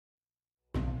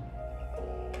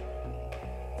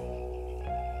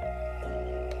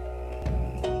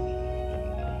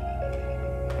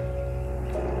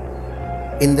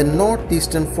In the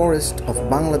northeastern forest of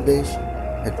Bangladesh,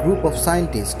 a group of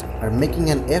scientists are making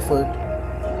an effort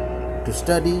to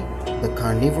study the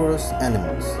carnivorous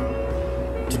animals.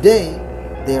 Today,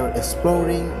 they are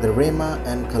exploring the Rema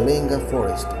and Kalenga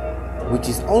forest, which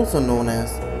is also known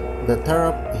as the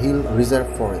Tharap Hill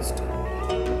Reserve Forest.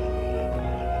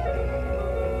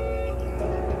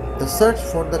 The search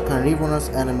for the carnivorous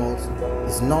animals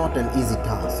is not an easy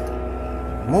task.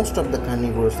 Most of the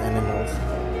carnivorous animals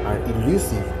are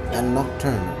elusive and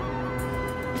nocturnal.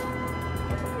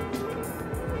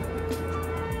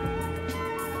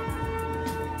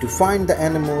 To find the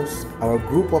animals, our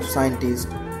group of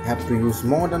scientists have to use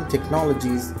modern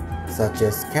technologies such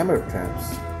as camera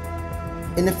traps.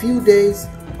 In a few days,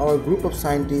 our group of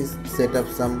scientists set up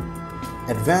some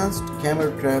advanced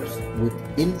camera traps with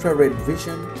infrared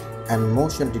vision and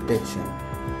motion detection.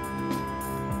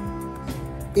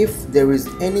 If there is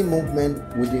any movement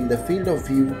within the field of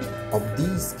view of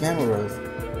these cameras,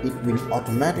 it will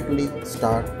automatically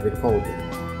start recording.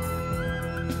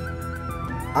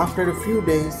 After a few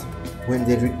days, when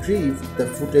they retrieved the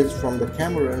footage from the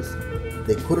cameras,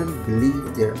 they couldn't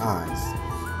believe their eyes.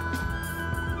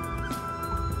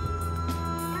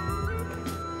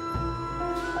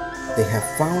 They have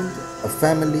found a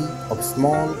family of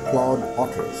small clawed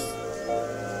otters.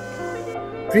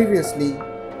 Previously,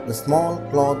 the small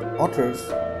clawed otters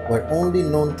were only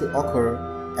known to occur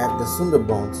at the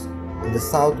Sundarbans in the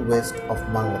southwest of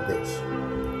Bangladesh.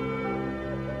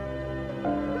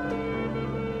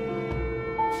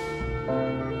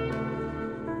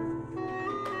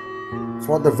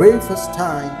 For the very first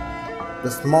time, the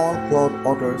small clawed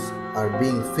otters are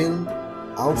being filmed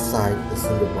outside the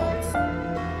Sundarbans.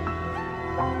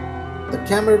 The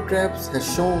camera traps has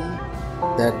shown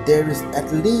that there is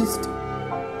at least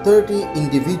 30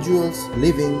 individuals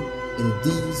living in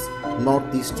these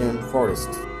northeastern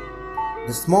forests.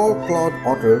 The small clawed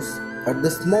otters are the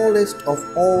smallest of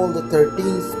all the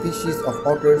 13 species of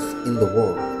otters in the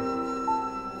world.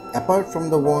 Apart from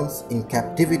the ones in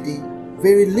captivity,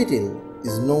 very little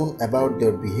is known about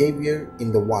their behavior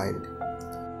in the wild.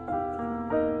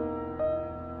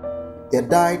 Their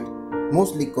diet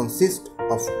mostly consists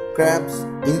of crabs,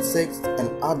 insects,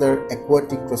 and other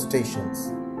aquatic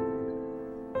crustaceans.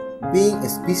 Being a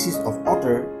species of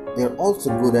otter, they are also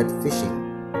good at fishing.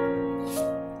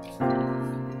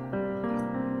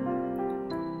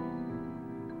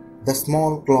 The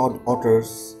small clawed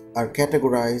otters are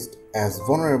categorized as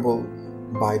vulnerable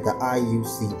by the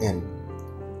IUCN.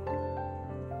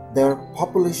 Their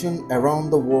population around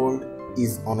the world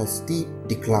is on a steep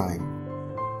decline.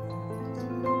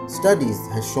 Studies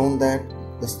have shown that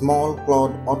the small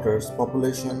clawed otters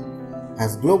population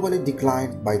has globally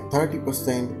declined by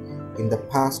 30% in the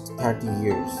past 30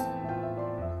 years.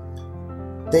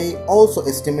 They also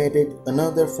estimated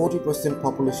another 40%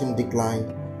 population decline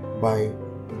by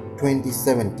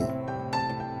 2070.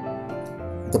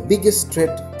 The biggest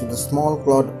threat to the small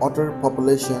clawed otter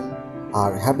population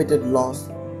are habitat loss,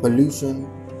 pollution,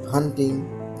 hunting,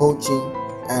 poaching,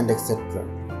 and etc.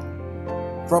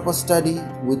 Proper study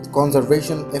with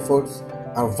conservation efforts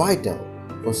are vital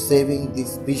for saving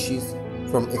these species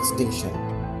from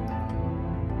extinction.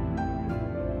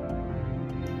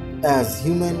 As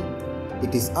humans,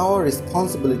 it is our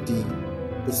responsibility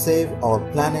to save our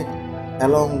planet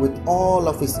along with all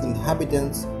of its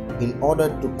inhabitants in order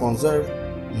to conserve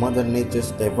Mother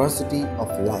Nature's diversity of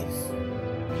life.